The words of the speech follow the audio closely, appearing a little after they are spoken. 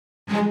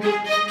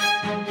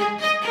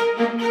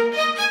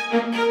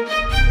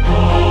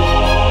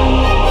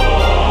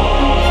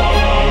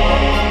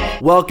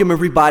Welcome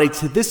everybody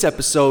to this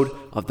episode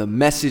of The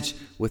Message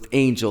with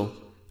Angel.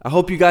 I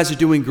hope you guys are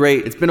doing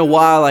great. It's been a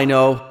while, I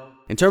know.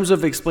 In terms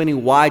of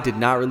explaining why I did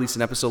not release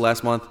an episode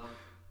last month,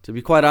 to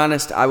be quite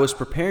honest, I was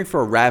preparing for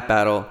a rap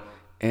battle,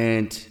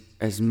 and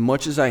as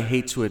much as I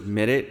hate to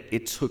admit it,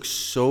 it took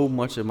so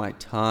much of my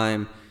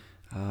time,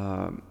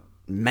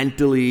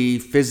 mentally,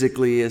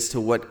 physically, as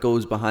to what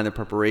goes behind the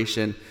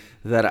preparation,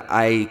 that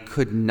I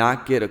could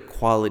not get a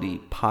quality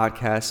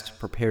podcast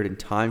prepared in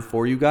time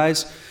for you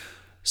guys.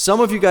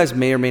 Some of you guys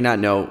may or may not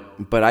know,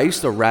 but I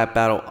used to rap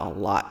battle a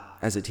lot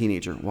as a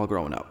teenager while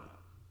growing up.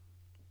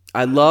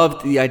 I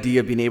loved the idea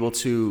of being able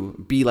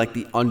to be like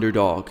the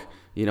underdog.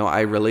 You know,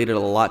 I related a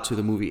lot to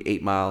the movie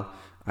 8 Mile.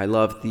 I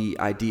loved the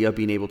idea of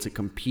being able to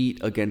compete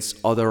against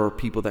other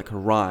people that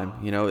could rhyme.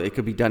 You know, it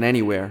could be done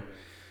anywhere.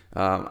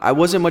 I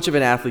wasn't much of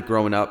an athlete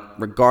growing up,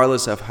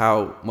 regardless of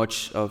how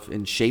much of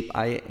in shape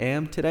I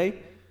am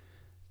today.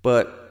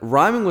 But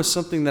rhyming was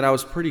something that I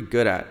was pretty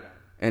good at.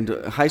 And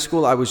high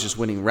school, I was just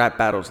winning rap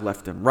battles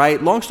left and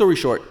right. Long story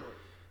short,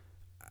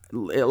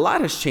 a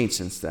lot has changed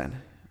since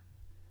then.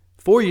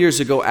 4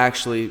 years ago,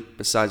 actually,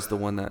 besides the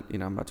one that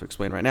I'm about to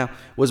explain right now,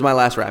 was my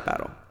last rap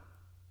battle.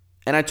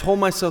 And I told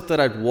myself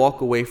that I'd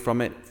walk away from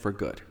it for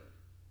good.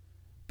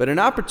 But an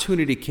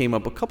opportunity came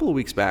up a couple of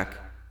weeks back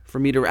for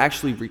me to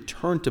actually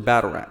return to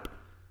battle rap.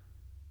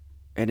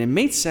 And it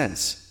made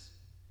sense.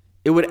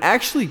 It would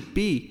actually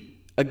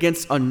be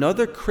against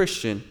another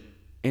Christian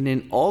in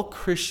an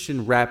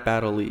all-Christian rap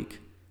battle league.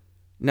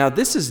 Now,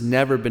 this has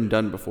never been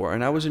done before,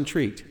 and I was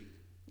intrigued.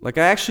 I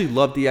actually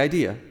loved the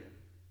idea.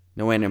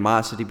 No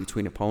animosity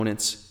between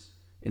opponents.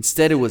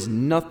 Instead, it was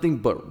nothing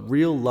but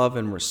real love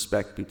and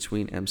respect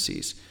between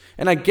MCs.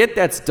 And I get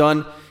that's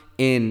done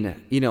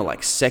in,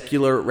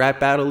 secular rap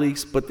battle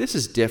leagues, but this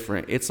is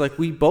different. It's like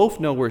we both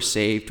know we're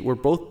saved, we're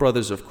both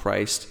brothers of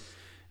Christ,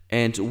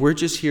 and we're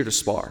just here to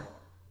spar.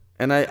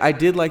 And I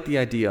did like the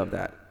idea of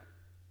that.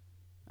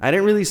 I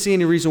didn't really see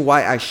any reason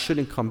why I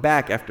shouldn't come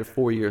back after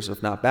 4 years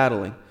of not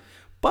battling.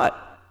 But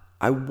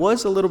I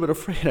was a little bit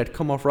afraid I'd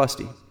come off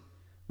rusty.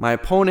 My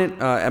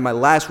opponent at my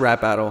last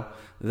rap battle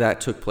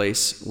that took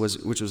place,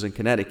 which was in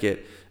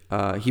Connecticut,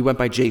 he went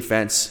by Jay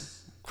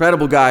Fence.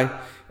 Incredible guy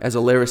as a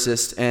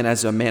lyricist and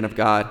as a man of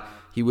God.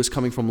 He was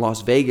coming from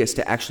Las Vegas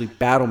to actually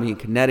battle me in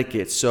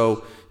Connecticut.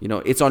 So,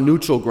 it's on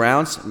neutral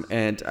grounds.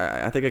 And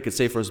I think I could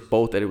say for us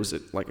both that it was a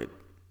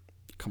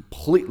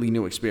completely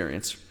new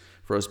experience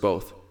for us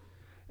both.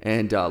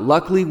 And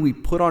luckily, we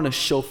put on a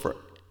show for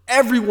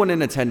everyone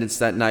in attendance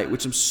that night,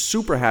 which I'm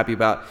super happy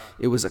about.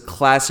 It was a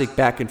classic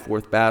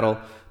back-and-forth battle.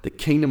 The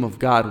kingdom of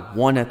God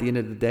won at the end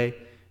of the day,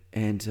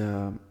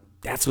 and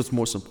that's what's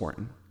most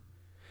important.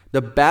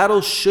 The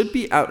battle should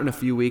be out in a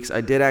few weeks. I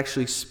did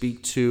actually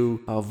speak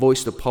to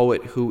Voice the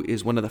Poet, who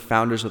is one of the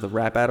founders of the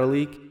Rap Battle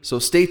League. So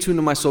stay tuned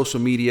to my social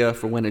media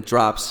for when it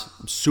drops.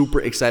 I'm super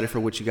excited for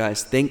what you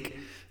guys think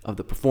of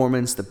the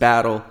performance, the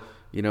battle,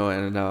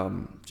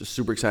 and just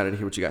super excited to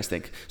hear what you guys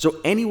think. So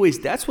anyways,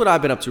 that's what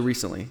I've been up to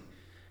recently.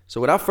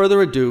 So without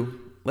further ado,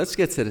 let's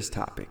get to this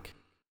topic.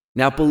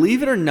 Now,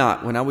 believe it or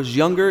not, when I was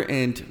younger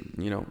and,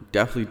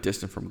 definitely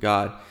distant from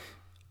God,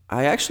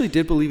 I actually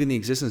did believe in the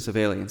existence of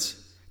aliens.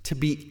 To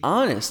be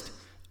honest,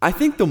 I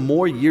think the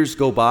more years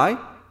go by,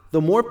 the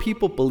more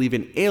people believe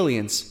in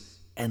aliens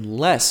and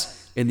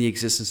less in the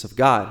existence of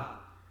God.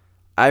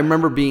 I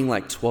remember being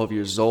 12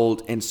 years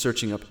old and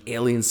searching up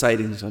alien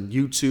sightings on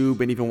YouTube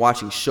and even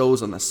watching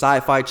shows on the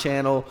Sci-Fi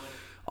Channel,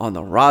 on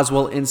the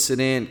Roswell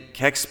incident,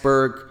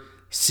 Kecksburg,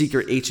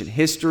 Secret Ancient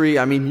History.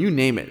 I mean, you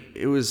name it.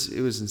 It was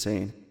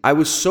insane. I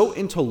was so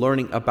into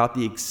learning about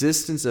the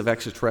existence of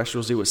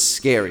extraterrestrials, it was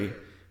scary.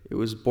 It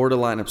was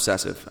borderline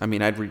obsessive. I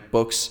mean, I'd read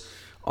books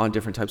on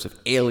different types of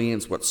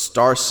aliens, what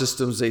star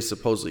systems they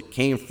supposedly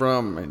came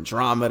from,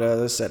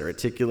 Andromeda, etc.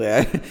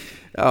 Reticuli.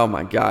 Oh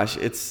my gosh,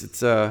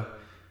 it's a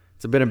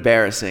bit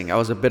embarrassing. I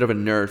was a bit of a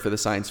nerd for the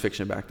science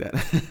fiction back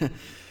then.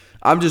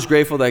 I'm just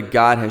grateful that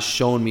God has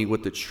shown me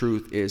what the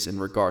truth is in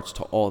regards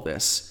to all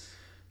this.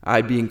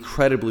 I'd be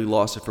incredibly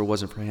lost if it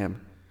wasn't for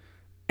him.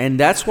 And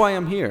that's why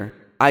I'm here.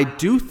 I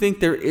do think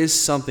there is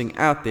something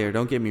out there,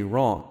 don't get me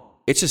wrong.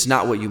 It's just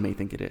not what you may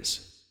think it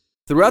is.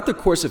 Throughout the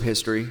course of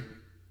history,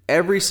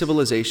 every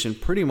civilization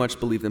pretty much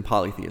believed in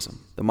polytheism.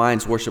 The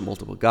Mayans worshiped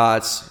multiple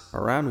gods,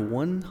 around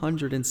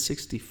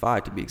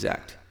 165 to be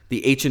exact.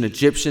 The ancient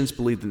Egyptians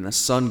believed in the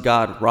sun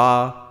god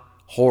Ra,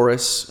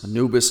 Horus,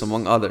 Anubis,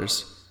 among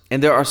others.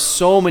 And there are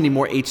so many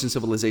more ancient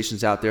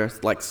civilizations out there,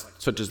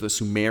 such as the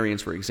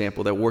Sumerians, for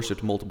example, that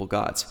worshipped multiple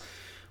gods.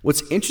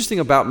 What's interesting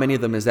about many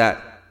of them is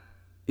that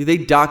they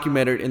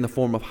documented in the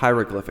form of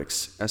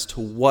hieroglyphics as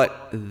to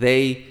what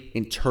they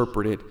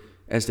interpreted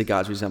as the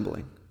gods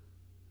resembling.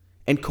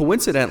 And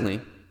coincidentally,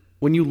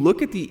 when you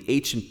look at the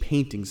ancient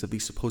paintings of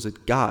these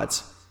supposed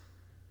gods,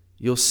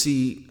 you'll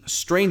see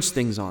strange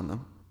things on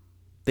them.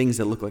 Things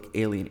that look like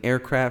alien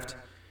aircraft,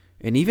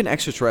 and even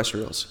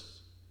extraterrestrials.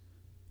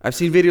 I've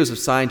seen videos of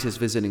scientists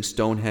visiting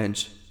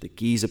Stonehenge, the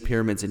Giza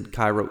pyramids in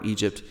Cairo,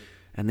 Egypt,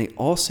 and they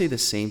all say the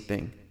same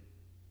thing.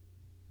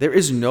 There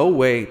is no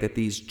way that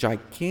these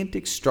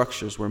gigantic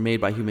structures were made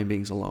by human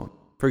beings alone.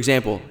 For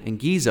example, in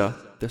Giza,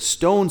 the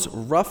stones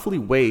roughly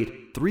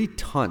weighed 3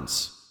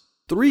 tons.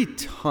 3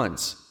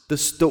 tons.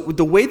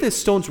 The way the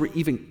stones were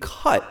even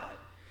cut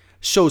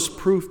shows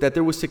proof that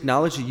there was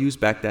technology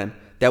used back then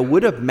that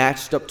would have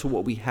matched up to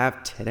what we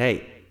have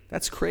today.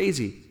 That's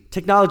crazy.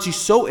 Technology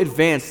so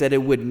advanced that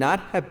it would not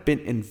have been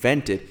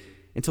invented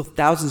until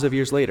thousands of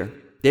years later.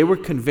 They were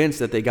convinced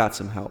that they got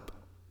some help.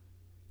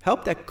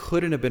 Help that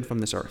couldn't have been from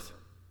this earth.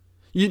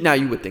 Now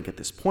you would think at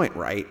this point,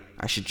 right?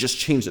 I should just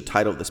change the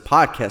title of this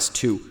podcast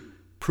to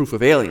Proof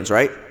of Aliens,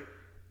 right?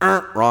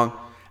 Wrong.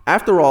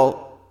 After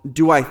all,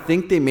 do I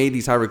think they made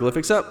these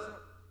hieroglyphics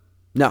up?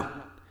 No.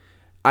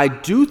 I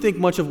do think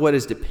much of what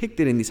is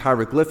depicted in these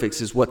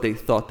hieroglyphics is what they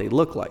thought they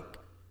looked like.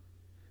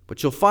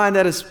 But you'll find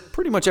that as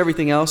pretty much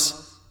everything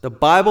else, the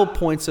Bible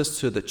points us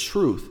to the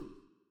truth.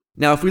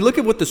 Now, if we look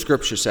at what the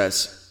scripture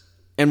says,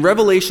 in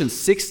Revelation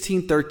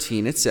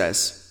 16:13, it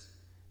says,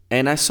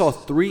 "And I saw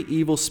 3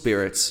 evil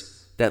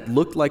spirits that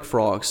looked like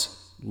frogs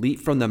leap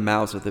from the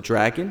mouths of the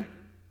dragon,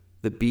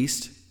 the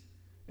beast,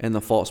 and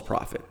the false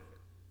prophet."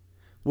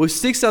 What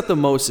sticks out the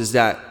most is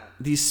that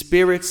these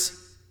spirits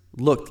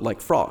looked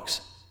like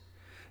frogs.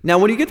 Now,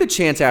 when you get the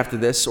chance after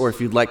this, or if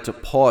you'd like to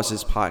pause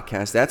this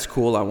podcast, that's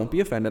cool. I won't be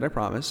offended, I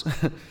promise.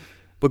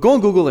 But go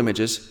on Google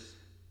Images,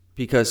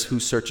 because who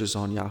searches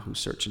on Yahoo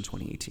Search in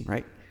 2018,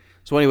 right?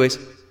 So anyways,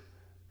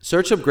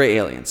 search up gray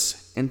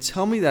aliens and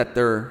tell me that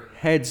their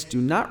heads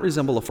do not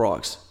resemble a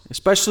frog's,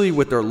 especially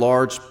with their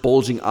large,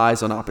 bulging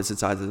eyes on opposite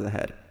sides of the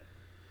head.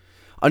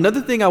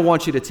 Another thing I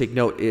want you to take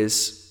note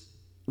is,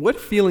 what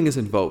feeling is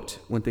invoked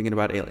when thinking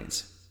about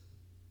aliens?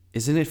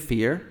 Isn't it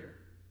fear?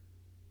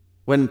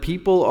 When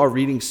people are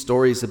reading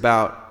stories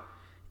about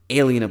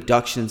alien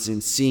abductions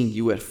and seeing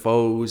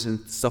UFOs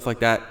and stuff like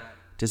that,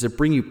 does it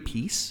bring you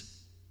peace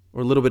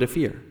or a little bit of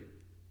fear?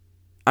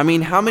 I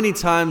mean, how many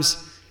times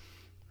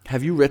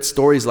have you read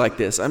stories like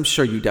this? I'm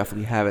sure you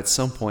definitely have at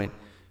some point,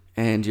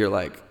 and you're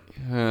like,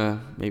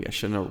 maybe I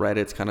shouldn't have read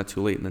it. It's kind of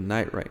too late in the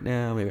night right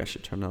now. Maybe I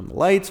should turn on the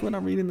lights when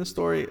I'm reading the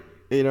story.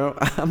 You know,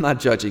 I'm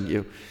not judging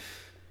you.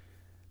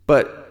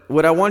 But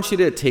what I want you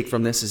to take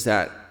from this is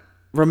that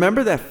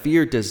remember that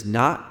fear does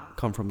not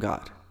come from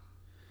God.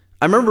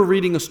 I remember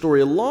reading a story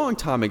a long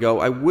time ago.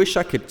 I wish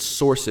I could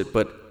source it,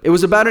 but it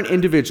was about an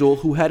individual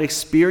who had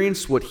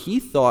experienced what he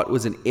thought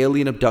was an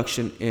alien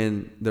abduction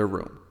in their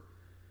room.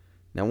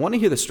 Now, want to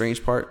hear the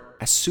strange part?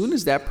 As soon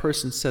as that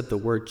person said the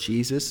word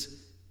Jesus,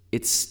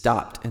 it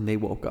stopped and they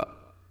woke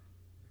up.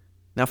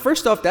 Now,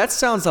 first off, that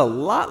sounds a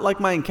lot like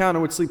my encounter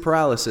with sleep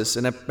paralysis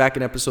back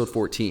in episode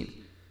 14.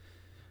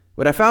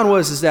 What I found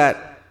is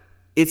that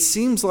it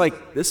seems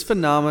like this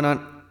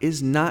phenomenon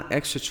is not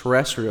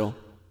extraterrestrial,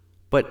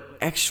 but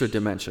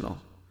extra-dimensional.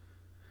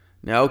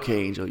 Now,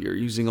 okay, Angel, you're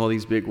using all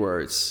these big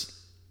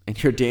words,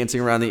 and you're dancing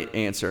around the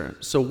answer.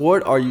 So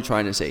what are you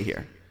trying to say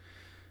here?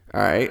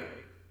 All right,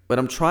 what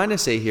I'm trying to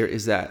say here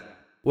is that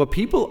what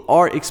people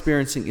are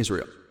experiencing is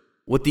real.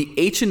 What the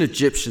ancient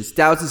Egyptians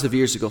thousands of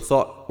years ago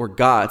thought were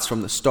gods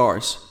from the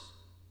stars,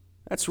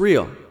 that's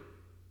real.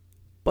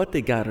 But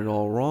they got it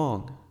all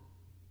wrong.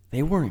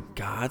 They weren't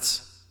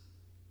gods.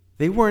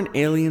 They weren't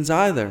aliens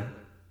either.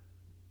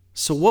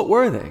 So what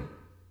were they?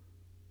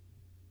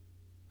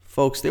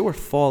 Folks, they were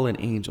fallen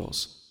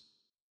angels.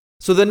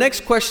 So the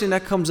next question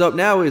that comes up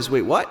now is,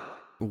 wait, what?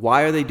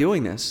 Why are they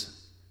doing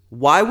this?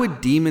 Why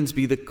would demons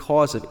be the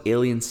cause of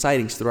alien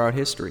sightings throughout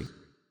history?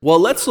 Well,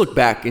 let's look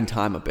back in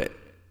time a bit.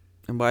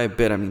 And by a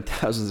bit, I mean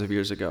thousands of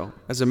years ago.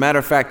 As a matter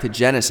of fact, to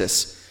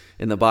Genesis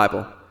in the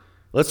Bible.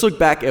 Let's look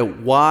back at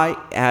why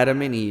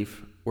Adam and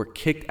Eve were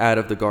kicked out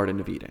of the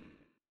Garden of Eden.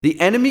 The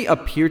enemy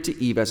appeared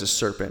to Eve as a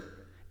serpent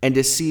and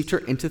deceived her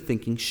into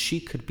thinking she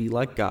could be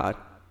like God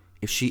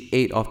if she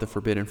ate off the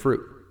forbidden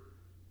fruit.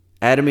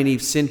 Adam and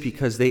Eve sinned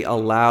because they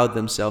allowed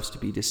themselves to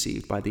be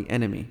deceived by the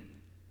enemy.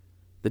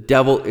 The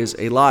devil is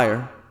a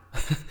liar.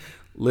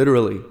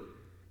 Literally.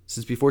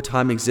 Since before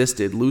time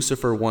existed,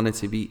 Lucifer wanted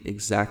to be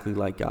exactly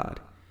like God.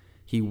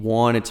 He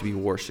wanted to be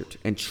worshipped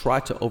and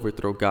tried to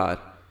overthrow God.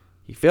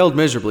 He failed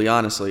miserably,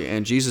 honestly,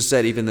 and Jesus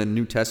said even in the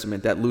New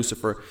Testament that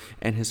Lucifer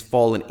and his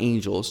fallen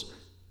angels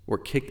were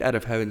kicked out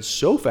of heaven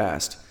so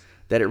fast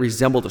that it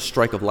resembled a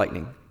strike of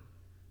lightning.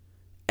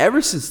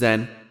 Ever since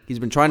then, he's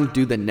been trying to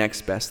do the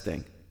next best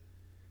thing,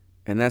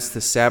 and that's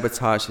to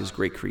sabotage his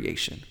great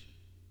creation,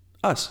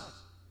 us.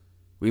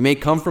 We may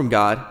come from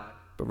God,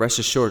 but rest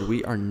assured,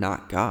 we are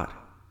not God.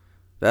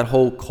 That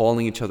whole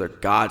calling each other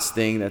gods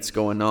thing that's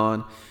going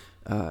on,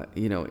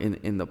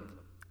 in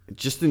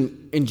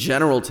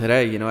general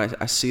today,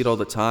 I see it all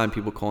the time.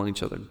 People calling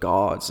each other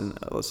gods and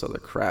all this other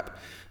crap.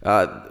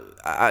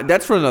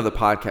 That's for another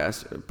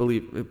podcast.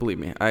 Believe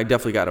me, I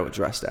definitely got to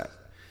address that.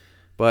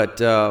 But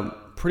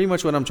pretty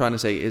much what I'm trying to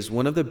say is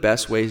one of the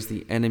best ways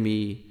the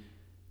enemy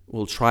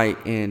will try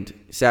and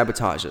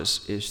sabotage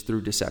us is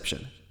through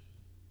deception.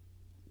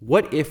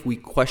 What if we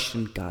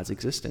questioned God's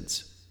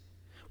existence?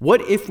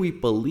 What if we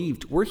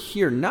believed we're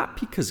here not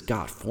because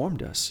God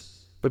formed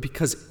us, but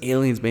because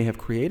aliens may have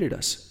created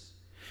us?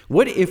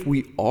 What if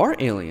we are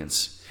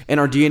aliens and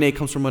our DNA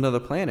comes from another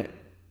planet?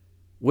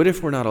 What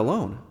if we're not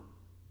alone?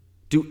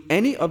 Do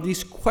any of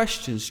these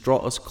questions draw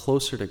us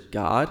closer to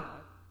God?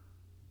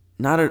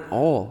 Not at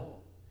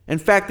all. In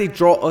fact, they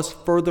draw us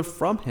further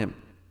from Him.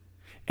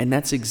 And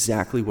that's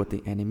exactly what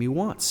the enemy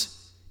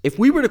wants. If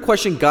we were to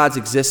question God's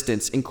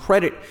existence and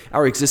credit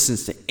our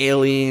existence to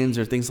aliens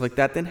or things like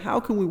that, then how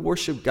can we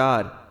worship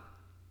God?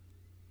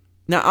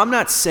 Now, I'm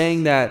not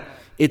saying that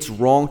it's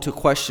wrong to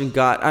question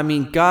God. I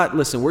mean, God,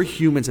 listen, we're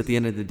humans at the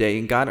end of the day,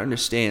 and God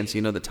understands,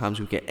 the times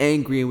we get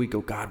angry and we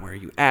go, God, where are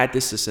you at?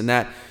 This, and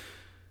that.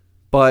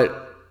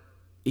 But,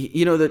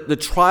 the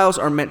trials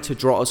are meant to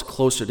draw us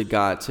closer to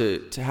God,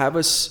 to have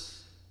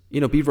us,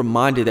 be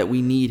reminded that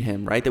we need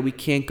Him, right? That we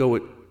can't go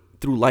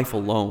through life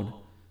alone.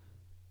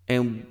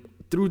 And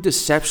through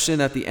deception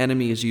that the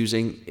enemy is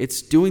using,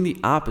 it's doing the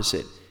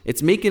opposite.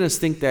 It's making us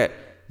think that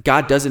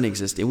God doesn't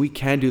exist and we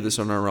can do this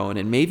on our own.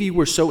 And maybe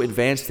we're so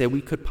advanced that we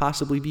could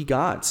possibly be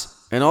gods.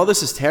 And all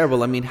this is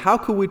terrible. I mean, how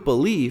could we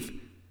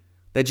believe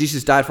that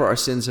Jesus died for our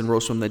sins and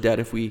rose from the dead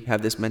if we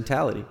have this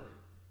mentality?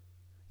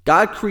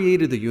 God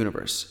created the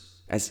universe,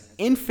 as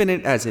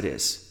infinite as it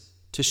is,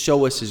 to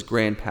show us His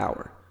grand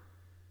power.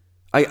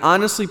 I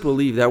honestly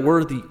believe that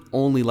we're the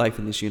only life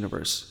in this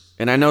universe.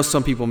 And I know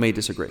some people may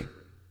disagree.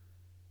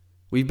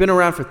 We've been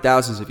around for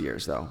thousands of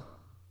years, though,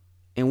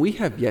 and we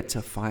have yet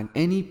to find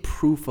any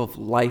proof of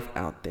life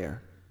out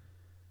there.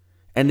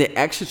 And the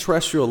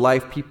extraterrestrial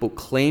life people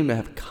claim to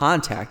have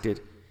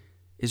contacted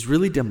is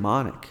really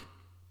demonic.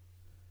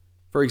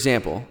 For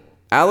example,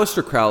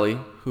 Aleister Crowley,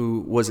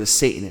 who was a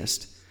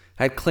Satanist,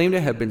 had claimed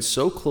to have been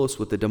so close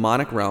with the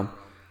demonic realm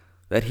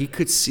that he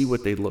could see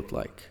what they looked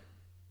like.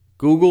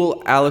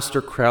 Google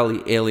Aleister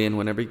Crowley alien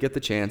whenever you get the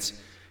chance,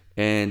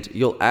 and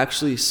you'll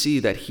actually see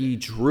that he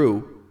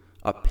drew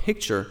a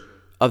picture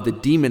of the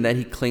demon that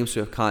he claims to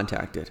have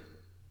contacted.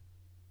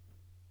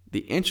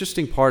 The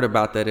interesting part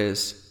about that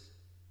is,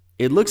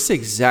 it looks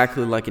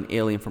exactly like an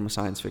alien from a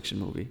science fiction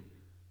movie.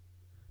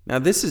 Now,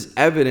 this is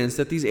evidence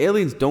that these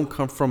aliens don't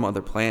come from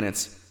other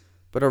planets,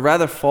 but are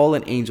rather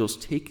fallen angels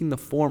taking the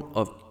form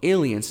of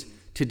aliens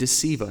to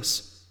deceive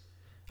us.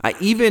 I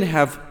even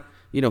have,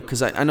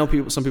 because I know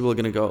some people are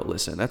going to go,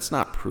 listen, that's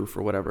not proof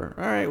or whatever.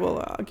 All right,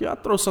 well, I'll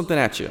throw something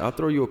at you. I'll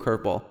throw you a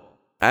curveball.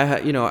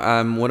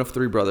 I'm one of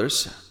 3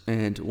 brothers,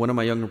 and one of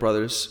my younger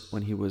brothers,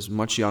 when he was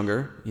much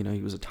younger,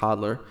 he was a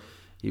toddler,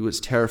 he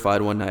was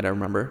terrified one night, I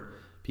remember,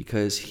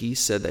 because he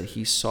said that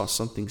he saw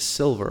something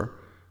silver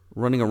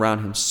running around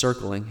him,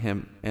 circling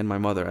him and my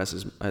mother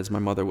as my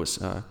mother was,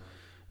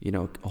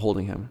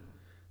 holding him.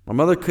 My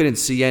mother couldn't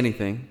see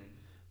anything,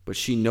 but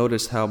she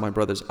noticed how my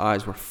brother's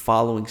eyes were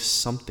following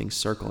something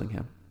circling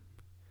him.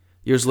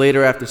 Years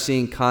later, after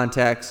seeing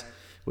contacts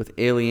with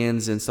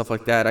aliens and stuff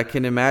like that, I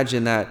can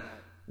imagine that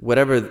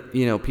whatever,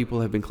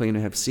 people have been claiming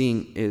to have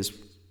seen is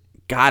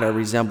gotta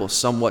resemble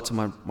somewhat to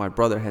my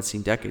brother had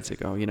seen decades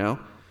ago,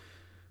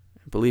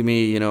 Believe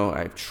me,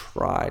 I've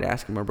tried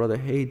asking my brother,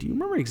 hey, do you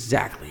remember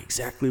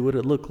exactly what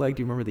it looked like?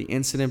 Do you remember the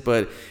incident?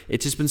 But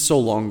it's just been so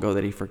long ago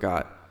that he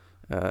forgot.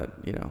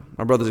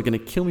 My brothers are going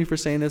to kill me for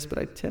saying this, but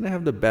I tend to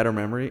have the better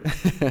memory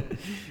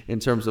in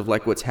terms of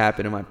like what's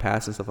happened in my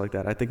past and stuff like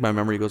that. I think my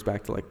memory goes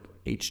back to like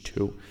age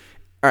 2. All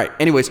right.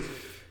 Anyways,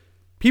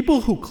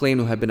 people who claim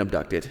to have been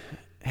abducted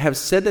have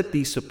said that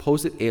these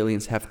supposed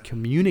aliens have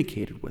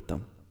communicated with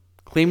them,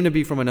 claiming to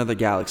be from another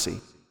galaxy.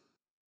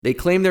 They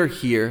claim they're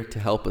here to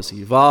help us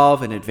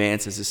evolve and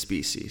advance as a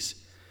species.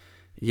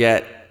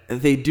 Yet,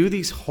 they do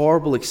these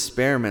horrible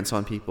experiments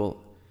on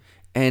people,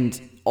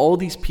 and all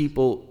these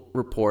people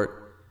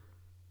report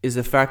is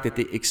the fact that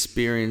they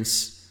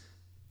experience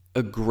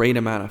a great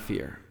amount of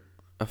fear,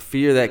 a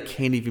fear that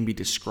can't even be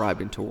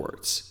described into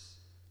words.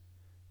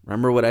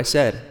 Remember what I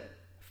said,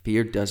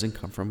 fear doesn't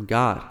come from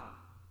God.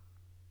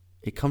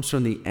 It comes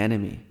from the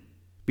enemy.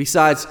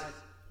 Besides,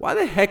 why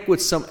the heck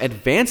would some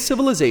advanced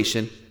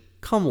civilization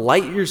come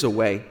light years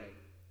away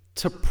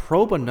to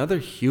probe another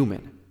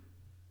human?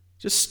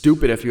 Just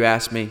stupid if you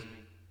ask me.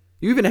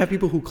 You even have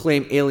people who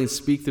claim aliens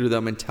speak through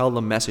them and tell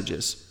them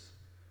messages.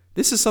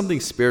 This is something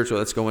spiritual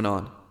that's going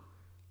on.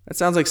 That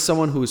sounds like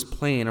someone who is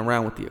playing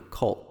around with the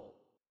occult.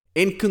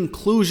 In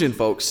conclusion,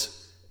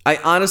 folks, I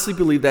honestly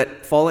believe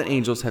that fallen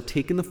angels have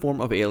taken the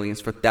form of aliens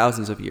for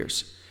thousands of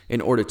years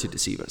in order to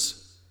deceive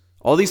us.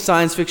 All these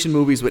science fiction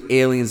movies with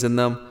aliens in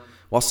them,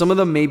 while some of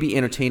them may be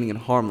entertaining and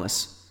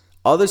harmless,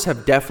 others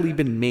have definitely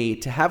been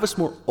made to have us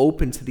more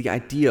open to the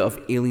idea of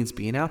aliens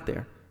being out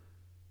there.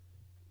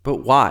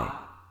 But why?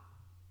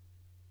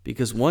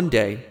 Because one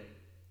day,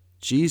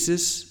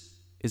 Jesus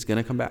is going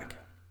to come back.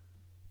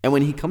 And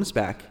when he comes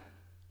back,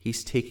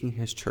 he's taking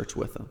his church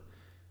with him.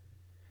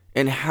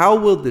 And how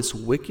will this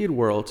wicked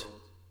world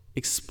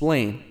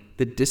explain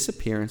the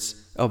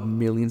disappearance of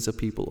millions of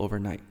people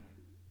overnight?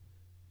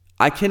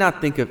 I cannot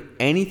think of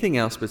anything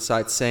else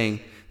besides saying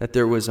that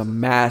there was a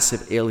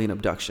massive alien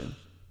abduction.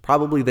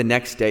 Probably the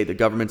next day, the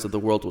governments of the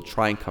world will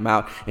try and come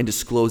out and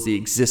disclose the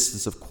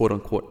existence of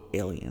quote-unquote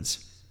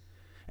aliens.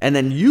 And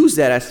then use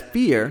that as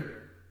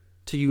fear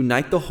to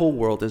unite the whole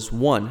world as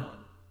one,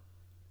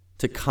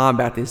 to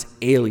combat this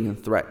alien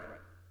threat.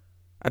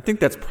 I think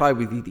that's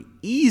probably the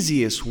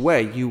easiest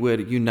way you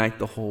would unite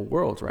the whole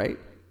world, right?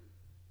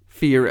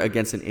 Fear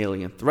against an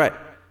alien threat.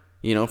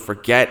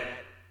 Forget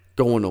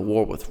going to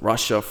war with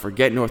Russia,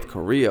 forget North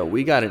Korea.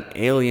 We got an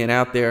alien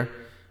out there,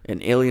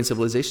 an alien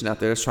civilization out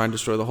there that's trying to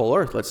destroy the whole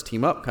earth. Let's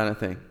team up kind of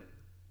thing.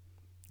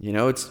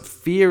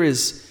 Fear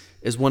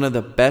is one of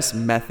the best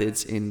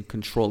methods in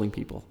controlling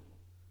people.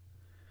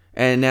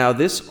 And now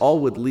this all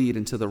would lead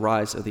into the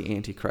rise of the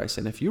Antichrist.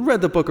 And if you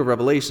read the book of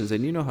Revelations,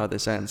 then you know how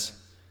this ends.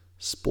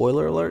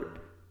 Spoiler alert,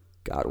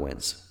 God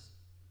wins.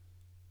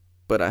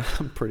 But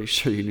I'm pretty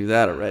sure you knew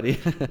that already.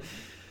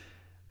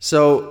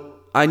 So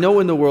I know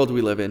in the world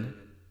we live in,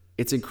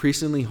 it's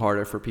increasingly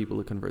harder for people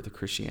to convert to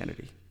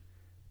Christianity.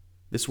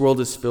 This world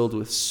is filled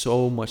with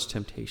so much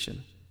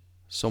temptation,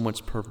 so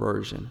much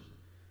perversion,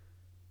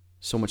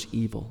 so much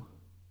evil.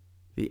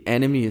 The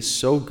enemy is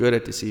so good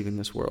at deceiving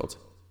this world.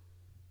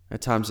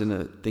 At times in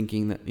the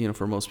thinking that,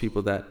 for most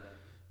people that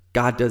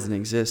God doesn't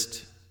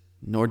exist,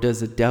 nor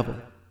does the devil.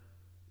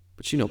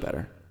 But you know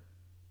better.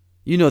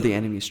 You know the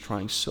enemy is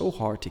trying so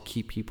hard to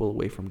keep people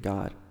away from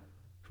God,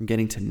 from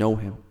getting to know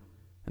him,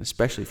 and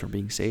especially from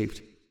being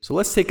saved. So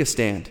let's take a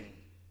stand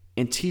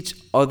and teach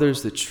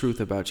others the truth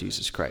about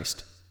Jesus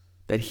Christ,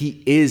 that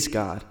he is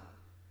God,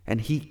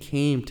 and he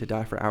came to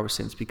die for our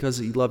sins because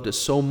he loved us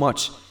so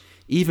much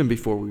even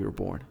before we were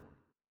born.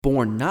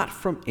 Born not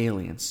from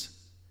aliens,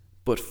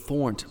 but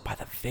formed by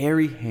the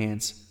very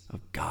hands of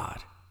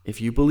God. If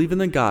you believe in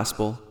the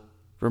gospel,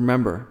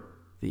 remember,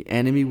 the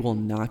enemy will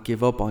not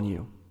give up on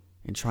you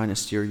in trying to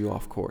steer you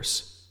off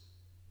course.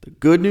 The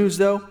good news,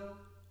 though,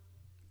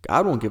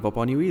 God won't give up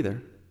on you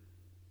either.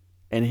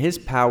 And his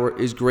power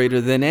is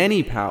greater than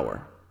any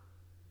power.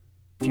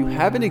 If you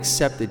haven't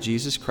accepted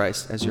Jesus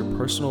Christ as your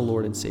personal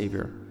Lord and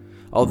Savior,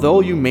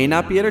 although you may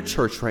not be at a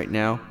church right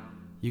now,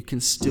 you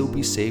can still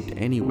be saved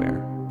anywhere,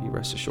 be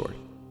rest assured.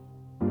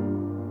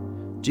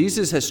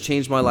 Jesus has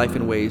changed my life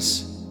in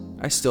ways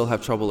I still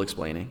have trouble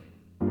explaining.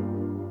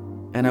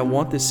 And I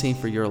want the same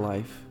for your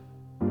life.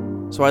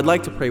 So I'd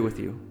like to pray with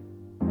you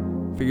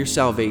for your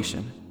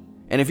salvation.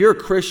 And if you're a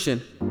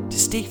Christian, to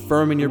stay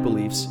firm in your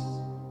beliefs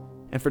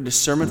and for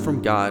discernment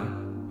from God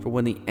for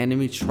when the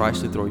enemy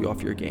tries to throw you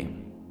off your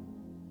game.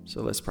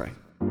 So let's pray.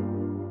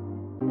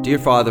 Dear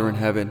Father in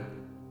heaven,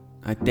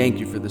 I thank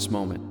you for this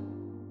moment.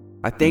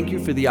 I thank you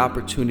for the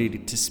opportunity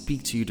to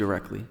speak to you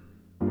directly,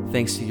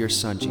 thanks to your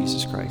Son,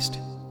 Jesus Christ.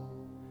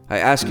 I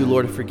ask you,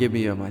 Lord, to forgive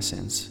me of my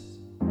sins.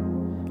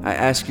 I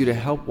ask you to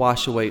help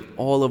wash away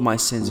all of my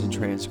sins and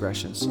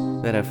transgressions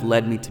that have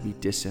led me to be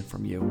distant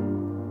from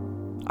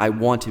you. I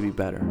want to be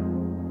better.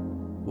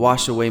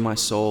 Wash away my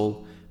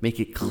soul, make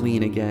it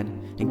clean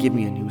again, and give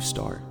me a new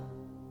start.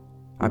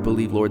 I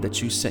believe, Lord,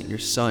 that you sent your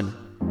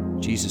Son,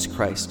 Jesus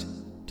Christ,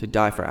 to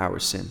die for our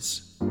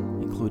sins,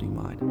 including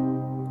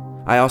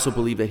mine. I also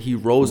believe that he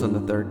rose on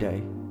the third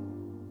day.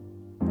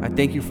 I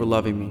thank you for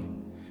loving me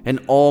and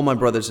all my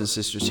brothers and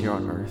sisters here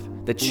on earth,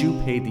 that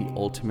you paid the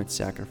ultimate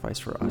sacrifice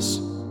for us.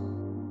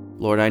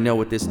 Lord, I know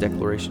with this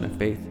declaration of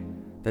faith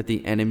that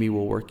the enemy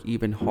will work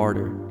even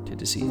harder to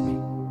deceive me,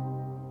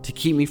 to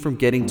keep me from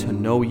getting to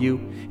know you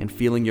and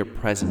feeling your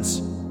presence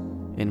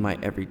in my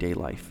everyday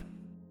life.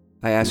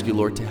 I ask you,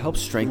 Lord, to help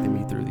strengthen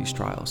me through these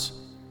trials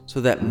so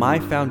that my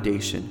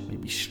foundation may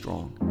be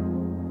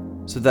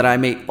strong, so that I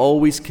may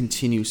always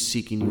continue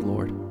seeking you,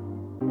 Lord.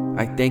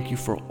 I thank you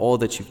for all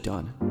that you've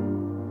done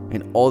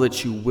and all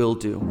that you will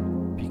do,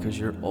 because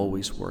you're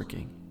always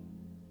working.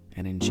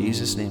 And in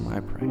Jesus' name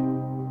I pray.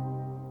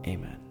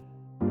 Amen.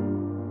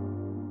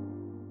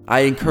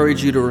 I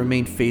encourage you to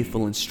remain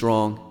faithful and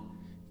strong.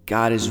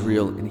 God is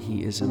real and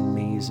he is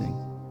amazing.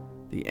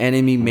 The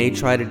enemy may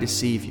try to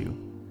deceive you,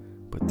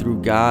 but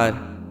through God,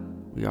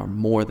 we are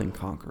more than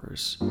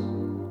conquerors.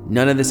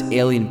 None of this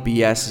alien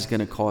BS is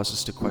going to cause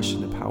us to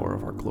question the power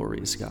of our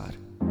glorious God.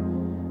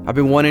 I've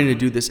been wanting to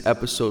do this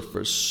episode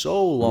for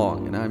so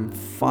long, and I'm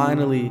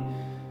finally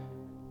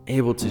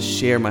able to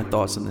share my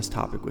thoughts on this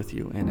topic with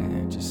you, and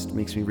it just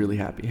makes me really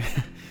happy.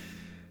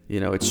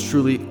 It's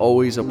truly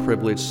always a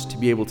privilege to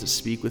be able to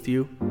speak with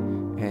you,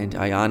 and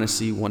I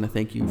honestly want to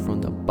thank you from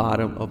the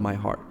bottom of my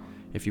heart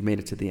if you made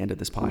it to the end of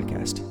this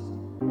podcast.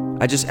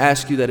 I just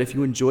ask you that if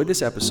you enjoyed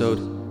this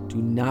episode, do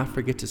not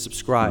forget to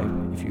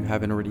subscribe if you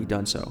haven't already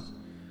done so.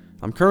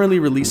 I'm currently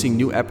releasing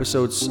new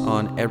episodes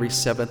on every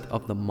 7th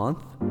of the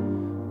month.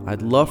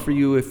 I'd love for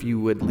you if you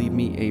would leave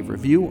me a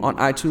review on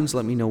iTunes.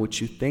 Let me know what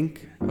you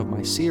think of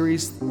my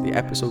series, the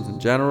episodes in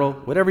general,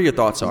 whatever your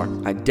thoughts are.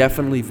 I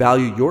definitely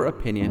value your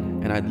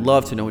opinion, and I'd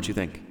love to know what you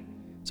think.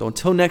 So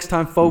until next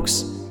time,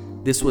 folks,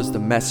 this was The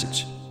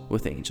Message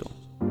with Angel.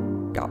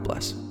 God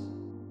bless.